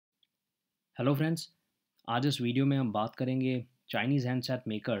Hello friends. आज इस video में हम बात करेंगे चाइनीज़ हैंडसेट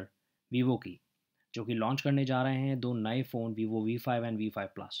मेकर वीवो की, जो कि लॉन्च करने जा रहे हैं दो नए phone Vivo V5 and V5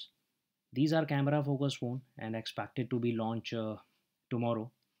 plus. These are camera focus phone and expected to be launch tomorrow,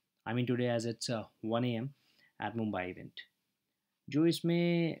 I mean today as it's 1 AM eight Mumbai event. जो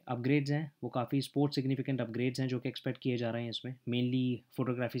इसमें अपग्रेड्स हैं वो काफ़ी स्पोर्ट सिग्निफिकेंट अपग्रेड्स हैं जो कि एक्सपेक्ट किए जा रहे हैं इसमें, मेनली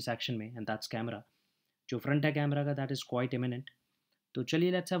फोटोग्राफी सेक्शन में, एंड दैट्स कैमरा। जो फ्रंट है कैमरा का दैट इज़ क्वाइट इमिनेंट। तो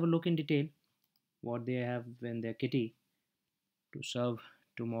चलिए let's have a look in detail what they have in their kitty to serve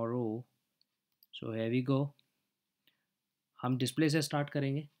tomorrow. So here we go. हम display से start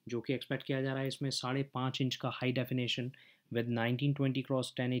करेंगे, जो कि एक्सपेक्ट किया जा रहा है इसमें 5.5 इंच का high definition with 1920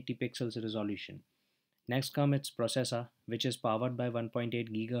 cross 1080 pixels resolution. Next come it's processor which is powered by 1.8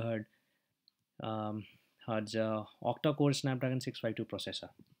 gigahertz hertz octa core Snapdragon 652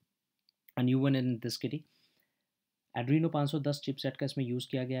 processor. A new one in this kitty. Adreno 510 chipset का इसमें यूज़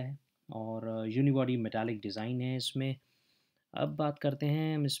किया गया है और यूनिबॉडी मेटालिक डिज़ाइन है इसमें। अब बात करते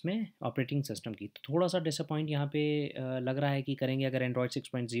हैं हम इसमें ऑपरेटिंग सिस्टम की। तो थोड़ा सा डिसअपॉइंट यहाँ पे लग रहा है कि करेंगे अगर एंड्रॉयड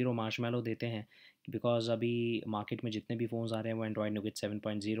 6.0 मार्शमैलो देते हैं, बिकॉज अभी मार्केट में जितने भी फ़ोन्स आ रहे हैं वो एंड्रॉयड नुगेट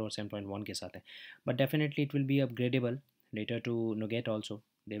 7.0 और 7.1 के साथ हैं। But definitely it will be upgradable letter to नुगेट also,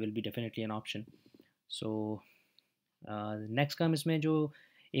 they will be definitely an option. So next का हम इसमें जो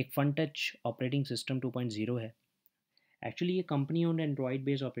एक फन टच ऑपरेटिंग सिस्टम 2.0 है। एक्चुअली ये company owned Android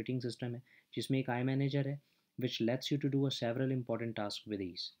based operating system है जिसमें एक आई मैनेजर है विच let's you to do a several important task with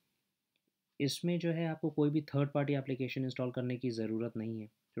ease. इसमें जो है आपको कोई भी थर्ड पार्टी एप्लीकेशन इंस्टॉल करने की ज़रूरत नहीं है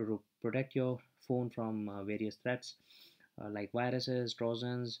to protect your phone from various threats like viruses,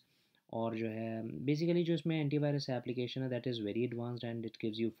 trojans, और जो है बेसिकली जो इसमें एंटीवायरस एप्लीकेशन है that is very advanced and it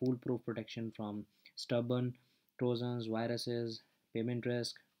gives you full proof protection from stubborn trojans, viruses, payment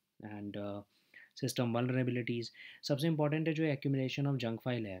risk and system vulnerabilities. सबसे important है जो accumulation of junk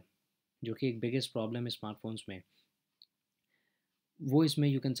file है, जो कि एक बिगेस्ट प्रॉब्लम है स्मार्टफोन्स में, वो इसमें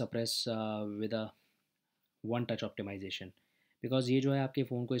you can suppress with a one touch optimisation, because ये जो है आपके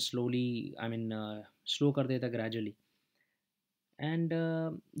फ़ोन को स्लोली आई मीन स्लो कर देता gradually. And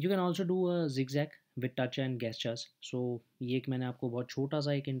you can also do a zigzag with touch and gestures. सो ये एक मैंने आपको बहुत छोटा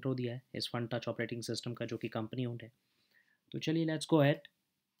सा एक इंट्रो दिया है इस फन टच ऑपरेटिंग सिस्टम का, जो कि कंपनी ओन्ड है। तो चलिए let's go ahead.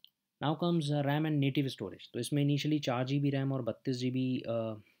 Now comes RAM and native storage. तो इसमें इनिशियली 4 GB रैम और 32 GB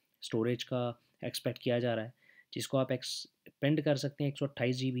स्टोरेज का एक्सपेक्ट किया जा रहा है, जिसको आप एक्सपेंड कर सकते हैं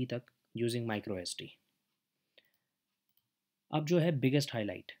 128 GB तक यूजिंग माइक्रो SD। अब जो है बिगेस्ट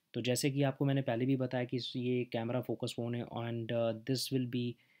हाईलाइट, तो जैसे कि आपको मैंने पहले भी बताया कि ये कैमरा फोकस फ़ोन है and this will B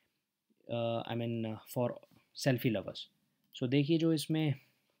I mean for selfie lovers. सो देखिए जो इसमें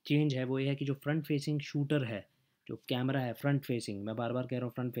चेंज है वो ये है कि जो फ्रंट फेसिंग शूटर है, जो कैमरा है फ्रंट फेसिंग, मैं बार बार कह रहा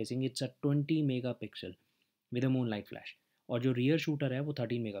हूँ front facing, it's a 20 megapixel with a moon light flash, और जो रियर शूटर है वो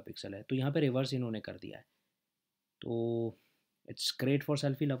 13 मेगापिक्सल है। तो यहाँ पे रिवर्स इन्होंने कर दिया है, तो it's great for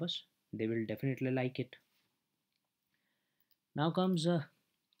selfie lovers, they will definitely like it. Now comes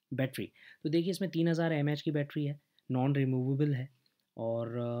battery. तो देखिए इसमें 3000 mAh की बैटरी है, नॉन रिमूवेबल है,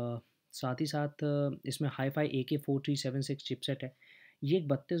 और साथ ही साथ इसमें हाई फाई AK4376 चिपसेट है। ये एक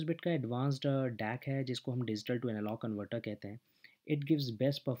 32 बिट का एडवांस्ड डैक है जिसको हम डिजिटल टू एनालॉग कन्वर्टर कहते हैं। It gives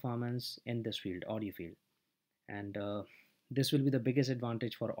best performance in this field, audio field, and this will be the biggest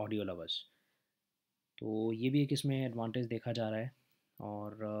advantage for audio lovers. तो ये भी एक इसमें एडवांटेज देखा जा रहा है।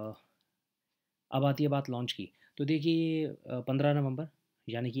 और अब आती है बात लॉन्च की। तो देखिए 15 नवंबर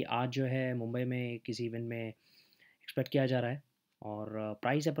यानी कि आज जो है मुंबई में किसी इवेंट में एक्सपेक्ट किया जा रहा है, और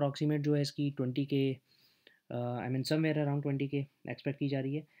प्राइस अप्रॉक्सीमेट जो है इसकी 20K I mean somewhere around 20K expect की जा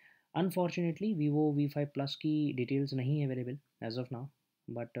रही है। अनफॉर्चुनेटली वीवो V5 प्लस की डिटेल्स नहीं है available as of now,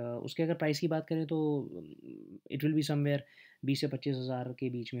 but उसके अगर प्राइस की बात करें तो इट विल बी समवेयर 20 से 25 हज़ार के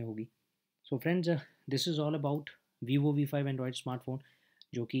बीच में होगी। So friends, this is all about Vivo V5 Android smartphone,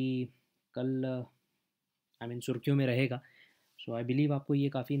 जो कि कल आई मीन सुर्खियों में रहेगा। सो आई बिलीव आपको ये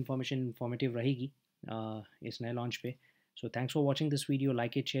काफ़ी इन्फॉर्मेटिव रहेगी इस नए लॉन्च पे। So thanks for watching this video,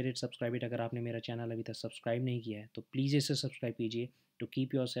 like it, share it, subscribe it. अगर आपने मेरा चैनल अभी तक सब्सक्राइब नहीं किया है तो प्लीज़ इसे सब्सक्राइब कीजिए to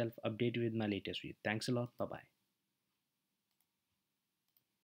keep your self updated with my latest video. Thanks a lot, bye bye.